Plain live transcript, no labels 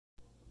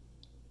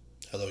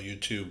Hello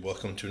YouTube,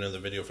 welcome to another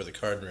video for the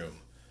Card Room.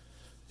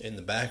 In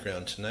the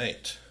background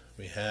tonight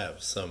we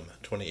have some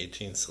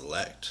 2018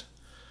 Select.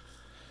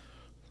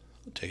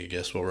 Take a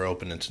guess what we're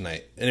opening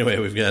tonight. Anyway,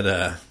 we've got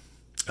a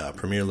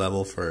premier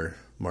level for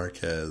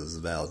Marquez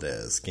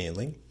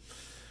Valdes-Scantling.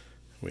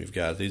 We've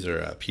got, these are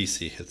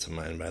PC hits of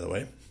mine by the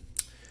way.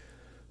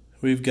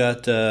 We've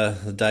got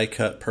the die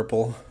cut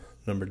purple,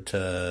 numbered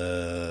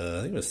to,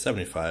 I think it was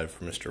 75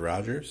 for Mr.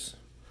 Rogers.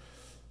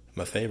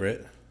 My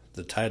favorite.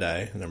 The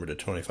tie-dye, numbered to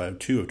 25,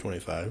 2 of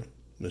 25,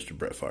 Mr.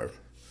 Brett Favre.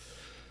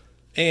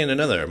 And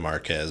another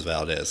Marquez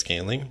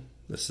Valdes-Scantling.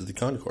 This is the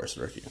Concourse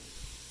rookie.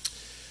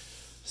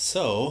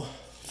 So,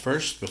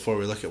 first, before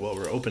we look at what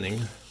we're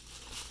opening,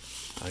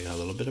 I got a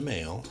little bit of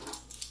mail.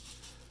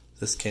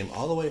 This came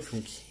all the way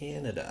from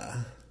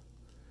Canada.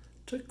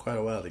 Took quite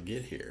a while to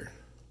get here.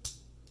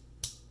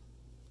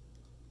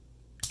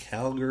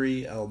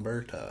 Calgary,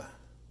 Alberta.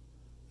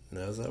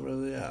 Now, is that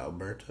really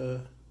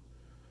Alberta?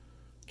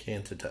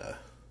 Canada.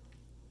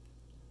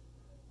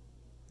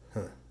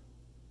 Huh.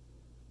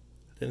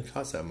 Didn't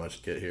cost that much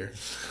to get here.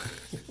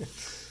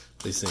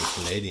 At least in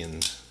Canadian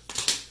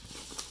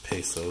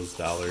pesos,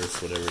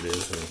 dollars, whatever it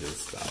is. I think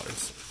it's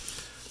dollars.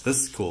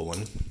 This is a cool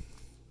one.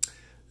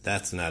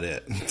 That's not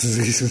it.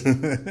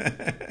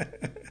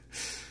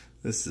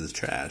 This is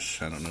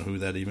trash. I don't know who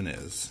that even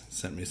is.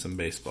 Sent me some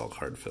baseball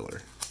card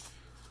filler.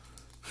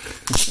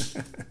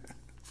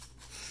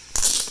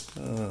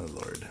 Oh,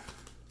 Lord.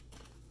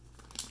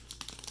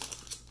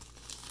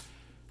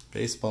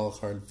 Baseball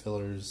card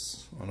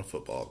fillers on a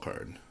football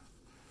card.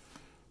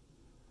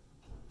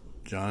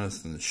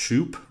 Jonathan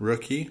Schoop,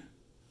 rookie.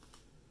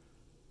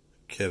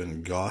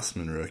 Kevin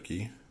Gausman,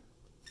 rookie.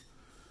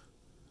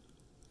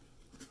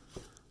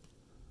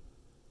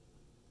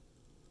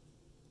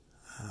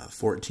 Uh,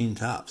 14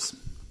 tops.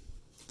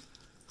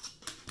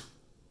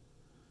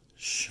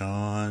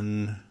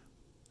 Sean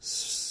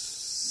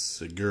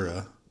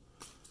Segura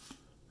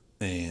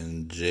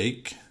and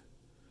Jake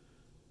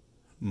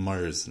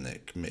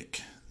Marisnick,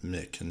 Nick.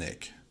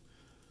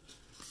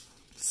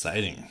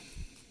 Exciting.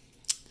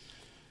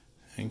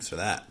 Thanks for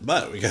that.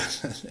 But we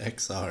got an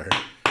XR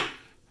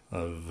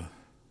of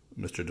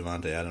Mr.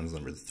 Davante Adams,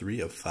 numbered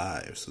 3 of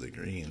 5, so the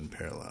green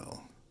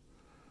parallel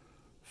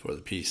for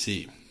the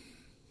PC.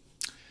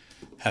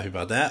 Happy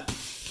about that.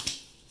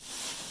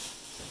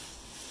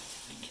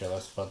 Care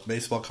less about the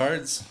baseball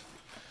cards.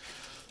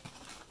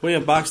 We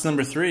have box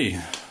number 3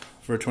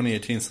 for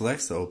 2018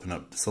 Select to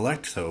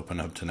open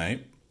up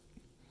tonight.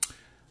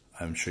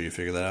 I'm sure you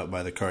figured that out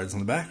by the cards in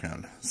the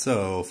background.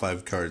 So,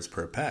 5 cards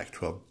per pack,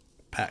 12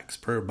 packs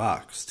per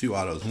box, 2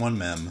 autos, 1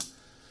 mem.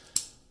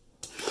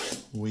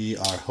 We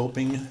are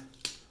hoping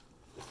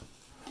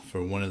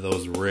for one of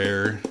those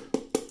rare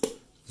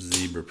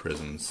zebra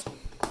prisms.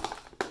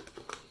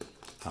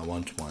 I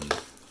want one.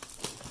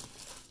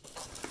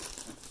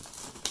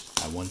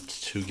 I want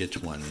to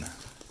get one.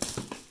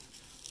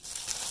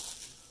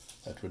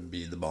 That would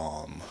be the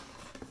bomb.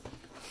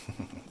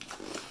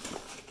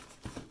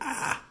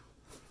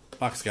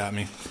 Box got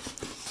me.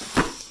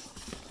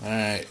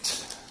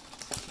 Alright.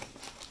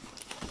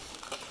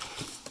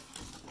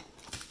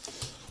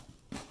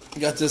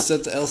 Got this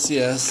at the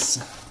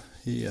LCS.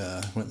 He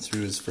went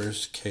through his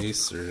first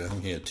case, or I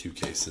think he had 2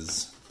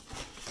 cases.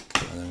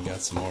 And then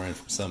got some more in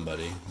from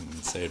somebody and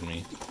saved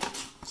me.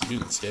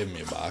 Students gave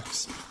me a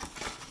box.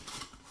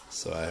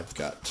 So I've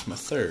got my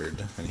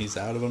 3rd, and he's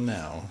out of them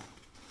now.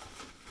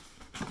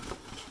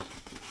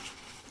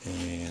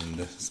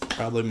 And it's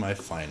probably my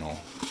final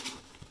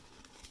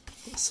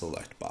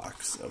Select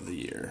box of the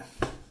year,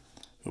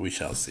 but we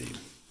shall see.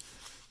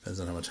 Depends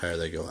on how much higher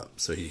they go up.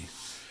 So he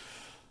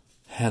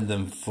had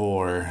them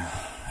for,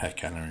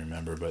 heck, I don't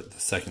remember, but the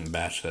second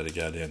batch that he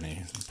got in,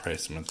 he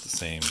priced them at the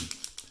same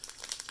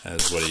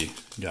as what he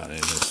got in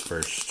his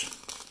first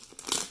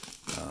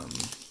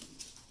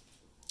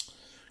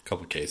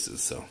couple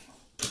cases. So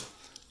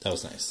that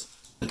was nice.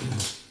 We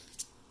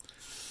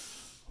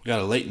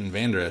got a Leighton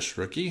Vander Esch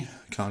rookie,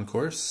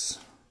 Concourse,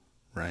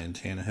 Ryan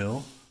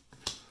Tannehill,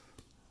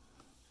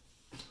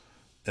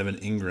 Evan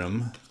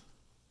Ingram,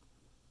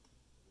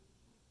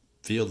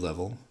 field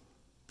level,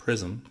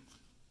 prism,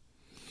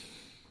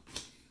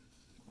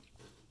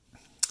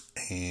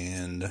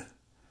 and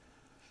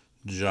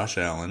Josh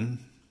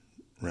Allen,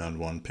 round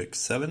 1, pick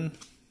 7,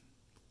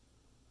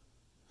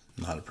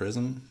 not a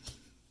prism,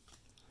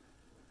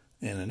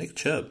 and a Nick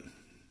Chubb,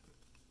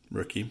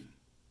 rookie,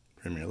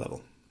 premier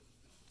level.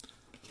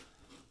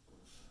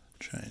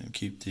 Try and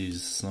keep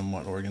these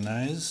somewhat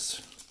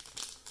organized.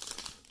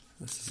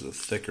 This is a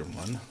thicker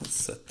one. Let's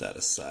set that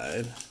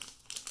aside.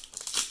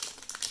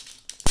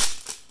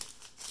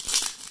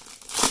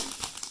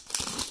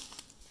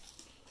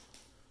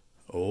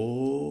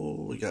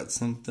 Oh, we got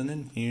something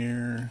in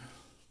here.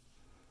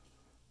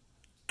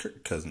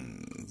 Kirk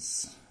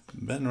Cousins,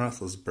 Ben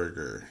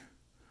Roethlisberger,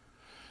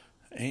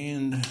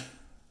 and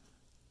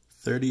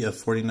 30 of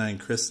 49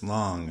 Chris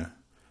Long.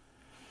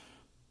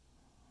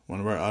 One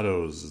of our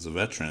autos is a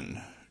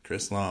veteran,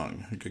 Chris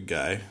Long, a good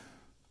guy.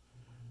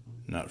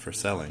 Not for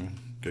selling.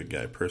 Good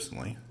guy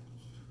personally.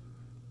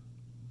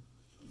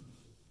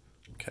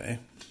 Okay.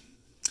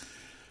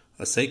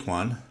 A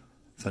Saquon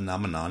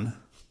Phenomenon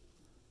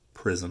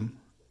Prism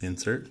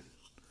insert.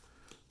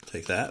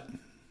 Take that.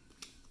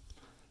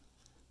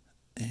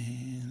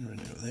 And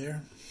right over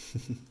there.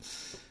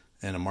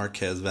 And a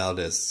Marquez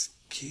Valdez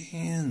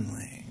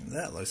Scantling.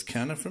 That looks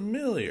kind of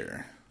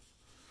familiar.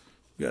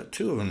 We got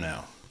two of them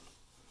now.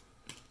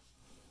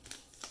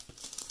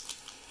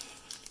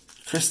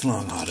 Chris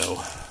Long auto.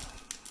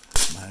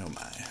 My oh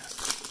my.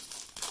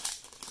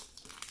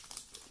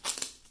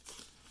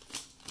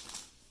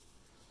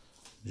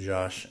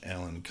 Josh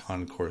Allen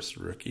Concourse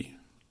rookie.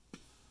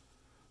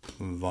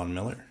 Von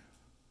Miller.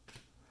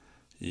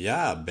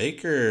 Yeah,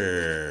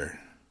 Baker.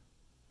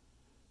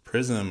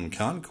 Prism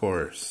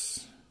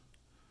Concourse.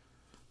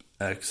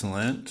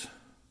 Excellent.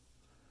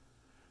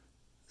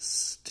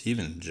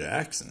 Steven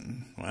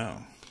Jackson.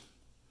 Wow.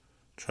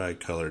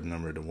 Tri-colored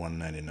number to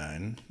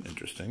 199.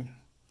 Interesting.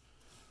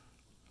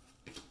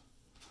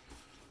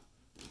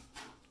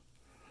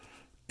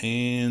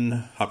 And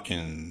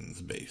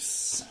Hopkins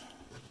base.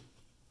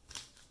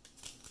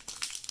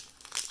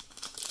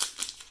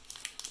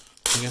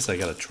 I guess I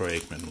got a Troy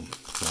Aikman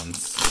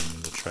once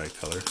in the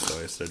tricolor,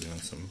 so I started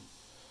doing some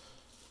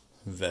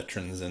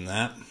veterans in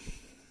that.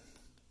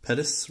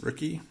 Pettis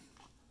rookie.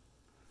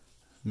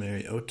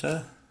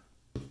 Mariota.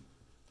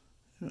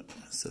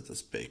 Set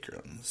this Baker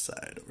on the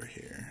side over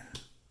here.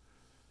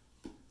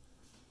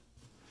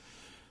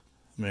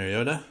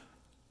 Mariota.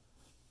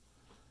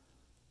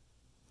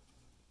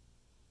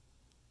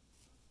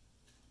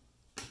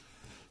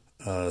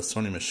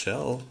 Sony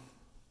Michel,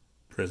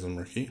 Prism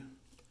rookie.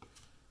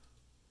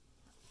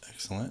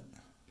 Excellent.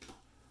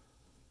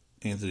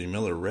 Anthony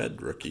Miller,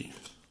 red rookie.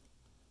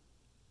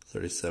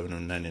 37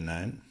 of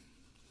 99.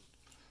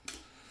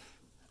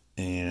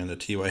 And a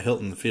T.Y.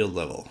 Hilton, field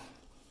level.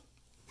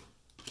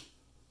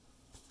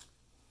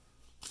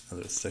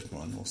 Another thick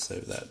one. We'll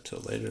save that till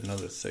later.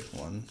 Another thick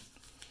one.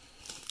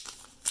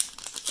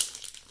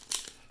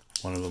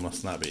 One of them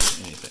must not be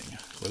anything.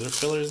 Were there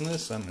fillers in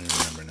this? I don't even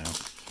remember now.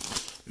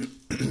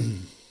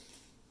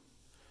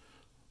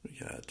 We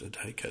got a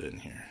die cut in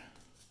here.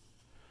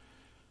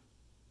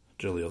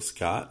 Jaleel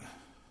Scott,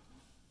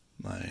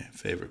 my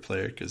favorite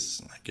player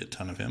because I get a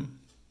ton of him.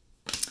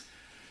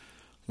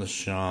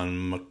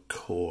 LaShawn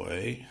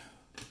McCoy,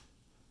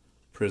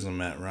 Prism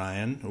Matt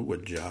Ryan. Ooh, a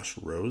Josh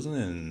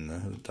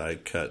Rosen, die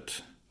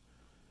cut,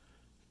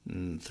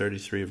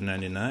 33 of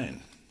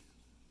 99.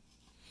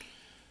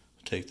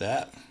 Take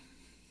that.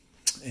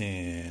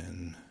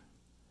 And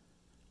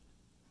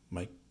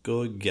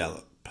Michael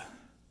Gallup.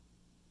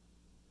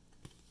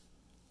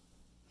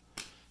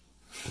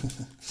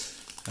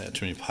 I had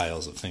too many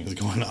piles of things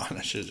going on.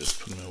 I should have just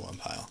put them in one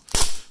pile.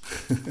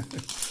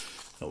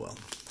 Oh well.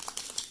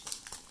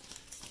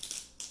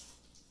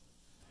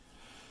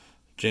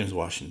 James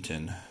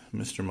Washington,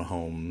 Mr.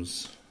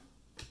 Mahomes,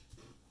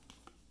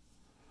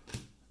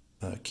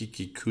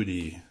 Kiki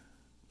Kuti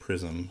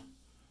Prism,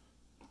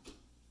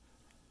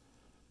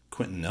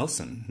 Quentin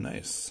Nelson,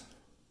 nice,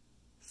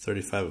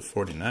 35 of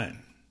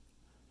 49,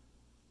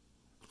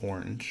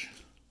 orange,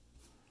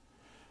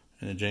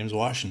 and a James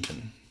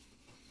Washington.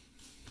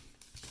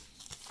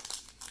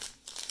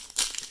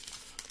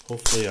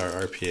 Hopefully our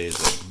RPA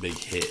is a big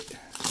hit.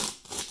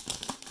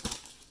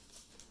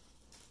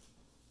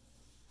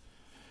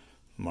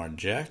 Lamar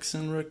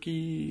Jackson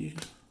rookie,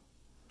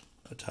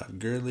 a Todd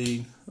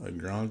Gurley, a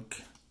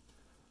Gronk,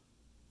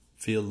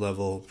 field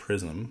level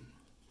Prism,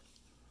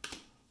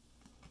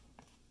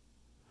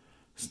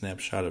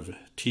 snapshot of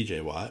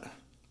TJ Watt,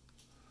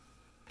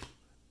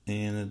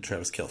 and a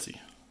Travis Kelce.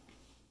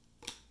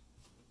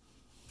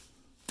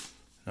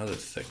 Another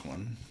thick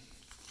one.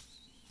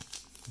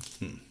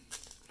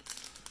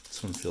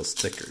 This one feels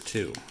thicker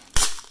too.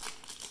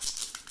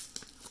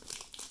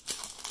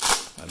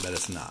 I bet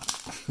it's not.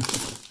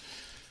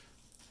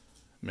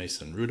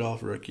 Mason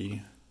Rudolph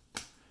rookie.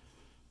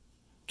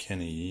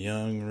 Kenny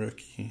Young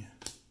rookie.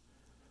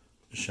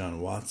 Deshaun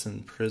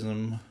Watson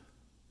Prism. Where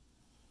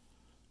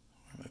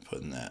am I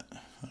putting that?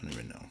 I don't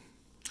even know.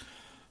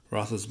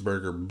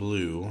 Roethlisberger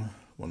blue,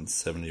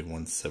 170 of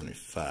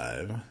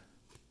 175.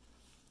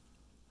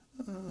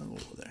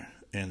 Over there.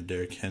 And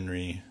Derrick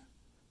Henry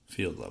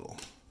field level.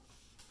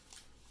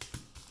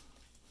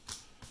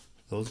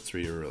 Those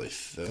three are really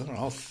thick. They're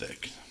all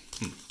thick.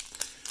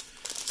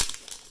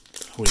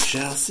 We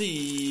shall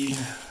see.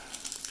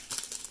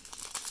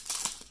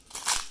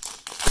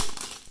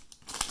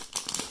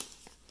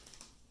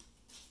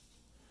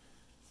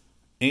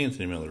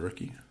 Anthony Miller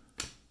rookie.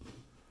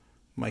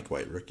 Mike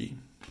White rookie.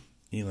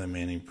 Eli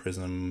Manning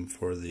Prism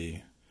for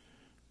the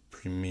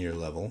premier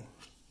level.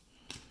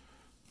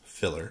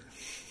 Filler.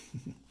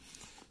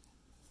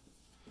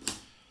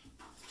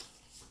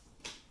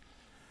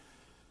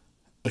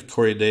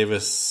 Corey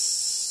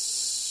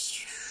Davis,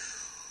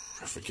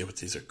 I forget what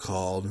these are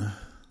called.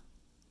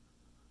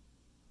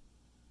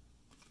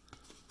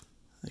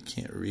 I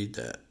can't read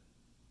that.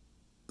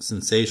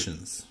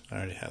 Sensations. I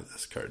already have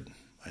this card.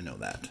 I know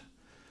that.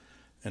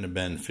 And a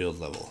Ben field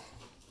level.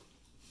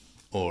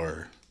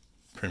 Or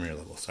premier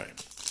level, sorry.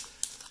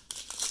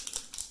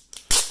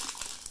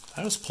 I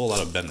always pull a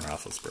lot of Ben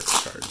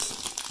Roethlisberger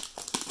cards.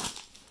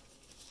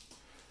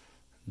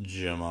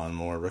 Jamon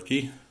Moore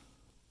rookie.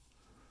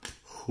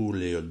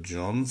 Julio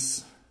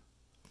Jones.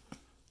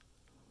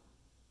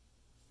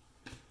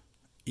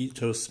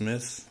 Ito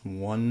Smith,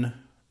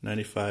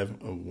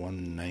 195 of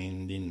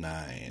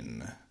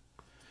 199.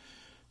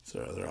 It's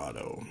our other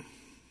auto.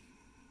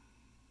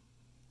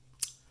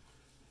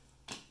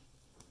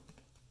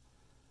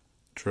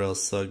 Terrell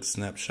Suggs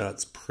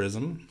Snapshots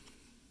Prism.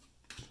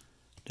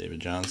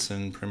 David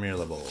Johnson Premier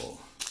Level.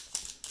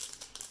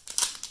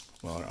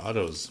 Well, our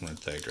autos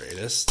weren't that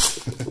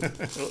greatest.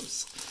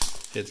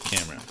 Oops. Hit the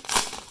camera.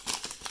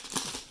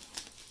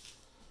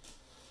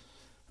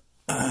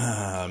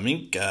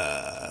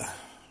 Minka.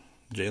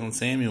 Jalen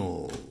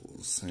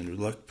Samuels. Andrew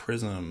Luck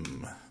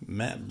Prism.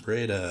 Matt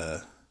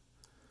Breida.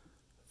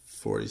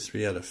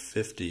 43 out of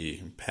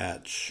 50.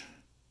 Patch.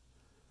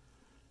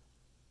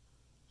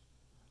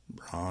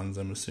 Bronze,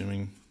 I'm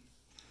assuming.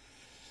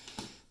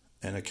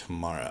 And a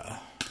Kamara.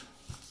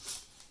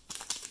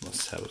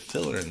 Must have a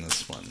filler in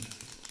this one.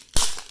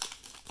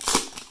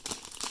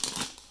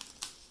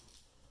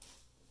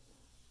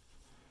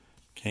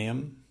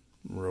 Cam.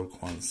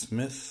 Roquan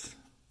Smith.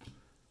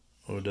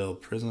 Odell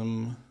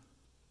Prism.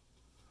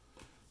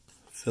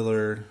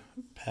 Filler.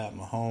 Pat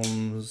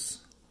Mahomes.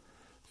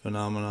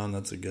 Phenomenon,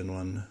 that's a good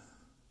one.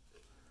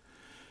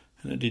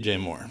 And a DJ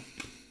Moore.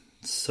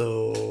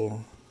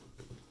 So,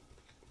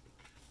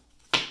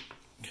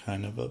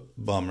 kind of a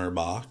bummer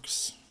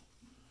box.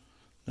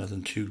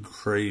 Nothing too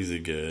crazy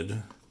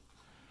good.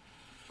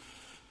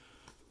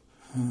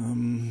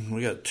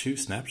 We got 2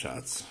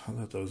 snapshots. I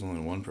thought there was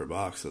only 1 per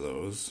box of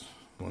those.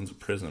 One's a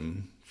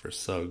Prism for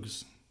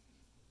Suggs.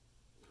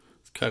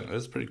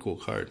 It's a pretty cool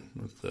card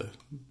with the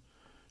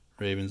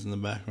Ravens in the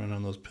background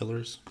on those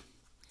pillars.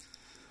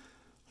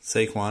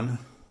 Saquon,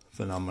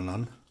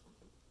 Phenomenon.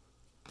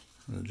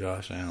 And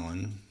Josh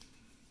Allen.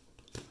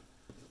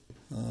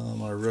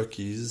 Our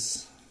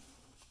rookies.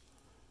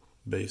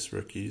 Base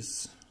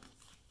rookies.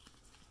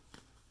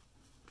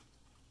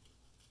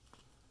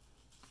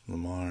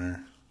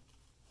 Lamar.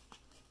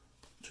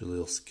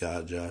 Jaleel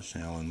Scott, Josh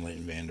Allen,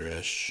 Leighton Vander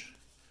Esch.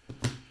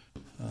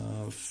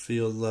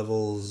 Field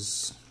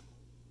levels.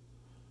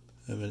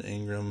 Evan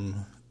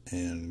Ingram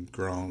and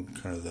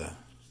Gronk are the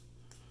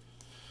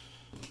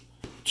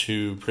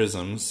 2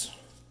 Prisms.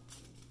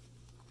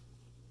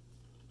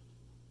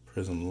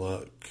 Prism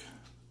Luck.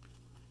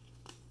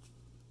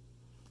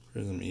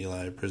 Prism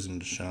Eli, Prism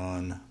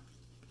Deshaun.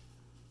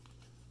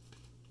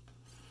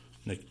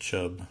 Nick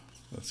Chubb.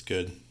 That's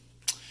good.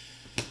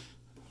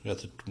 We got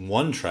the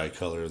 1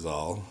 tricolor is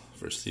all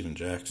for Steven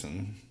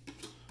Jackson.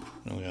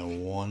 We only got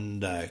 1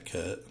 die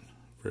cut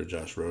for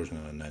Josh Rosen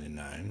on a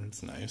 99.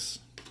 It's nice.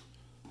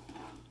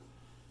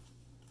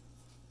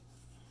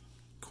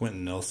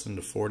 Quentin Nelson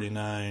to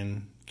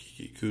 49.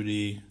 Kiki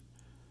Kuti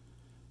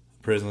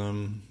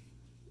Prism.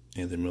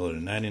 Anthony Miller to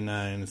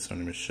 99.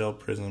 Sony Michel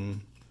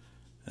Prism.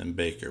 And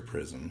Baker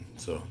Prism.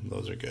 So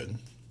those are good.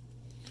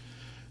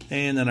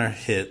 And then our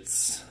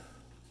hits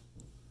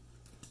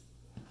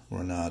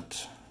were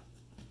not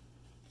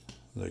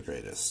the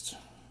greatest.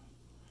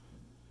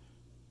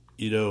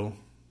 Ito,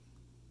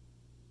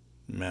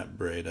 Matt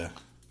Breida.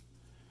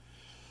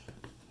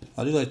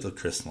 I do like the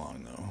Chris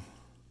Long though.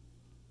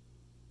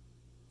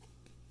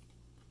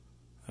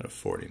 Out of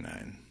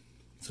 49.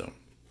 So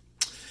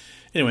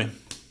anyway,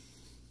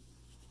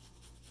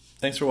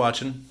 thanks for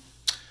watching.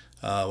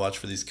 Watch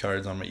for these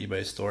cards on my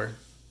eBay store,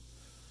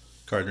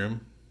 Card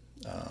Room.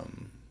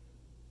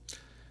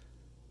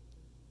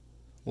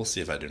 We'll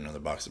see if I do another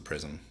box of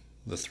Prism.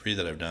 The 3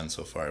 that I've done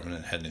so far, I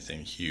haven't had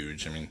anything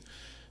huge. I mean,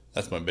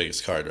 that's my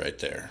biggest card right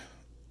there,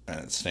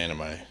 and it's staying in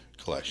my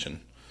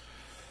collection.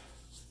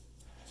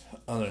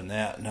 Other than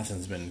that,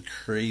 nothing's been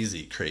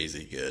crazy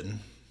good.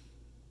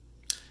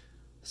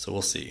 So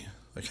we'll see.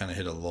 I kind of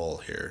hit a lull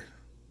here.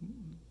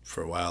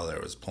 For a while there,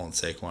 I was pulling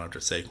Saquon after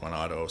Saquon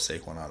auto,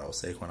 Saquon auto,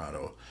 Saquon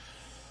auto,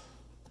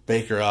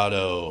 Baker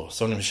auto,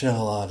 Sony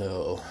Michel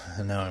auto,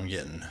 and now I'm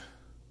getting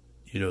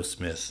Ito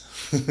Smith.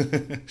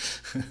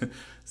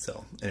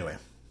 So anyway,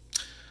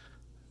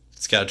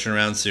 it's got to turn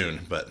around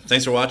soon. But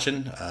thanks for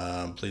watching.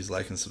 Please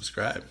like and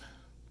subscribe.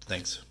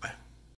 Thanks. Bye.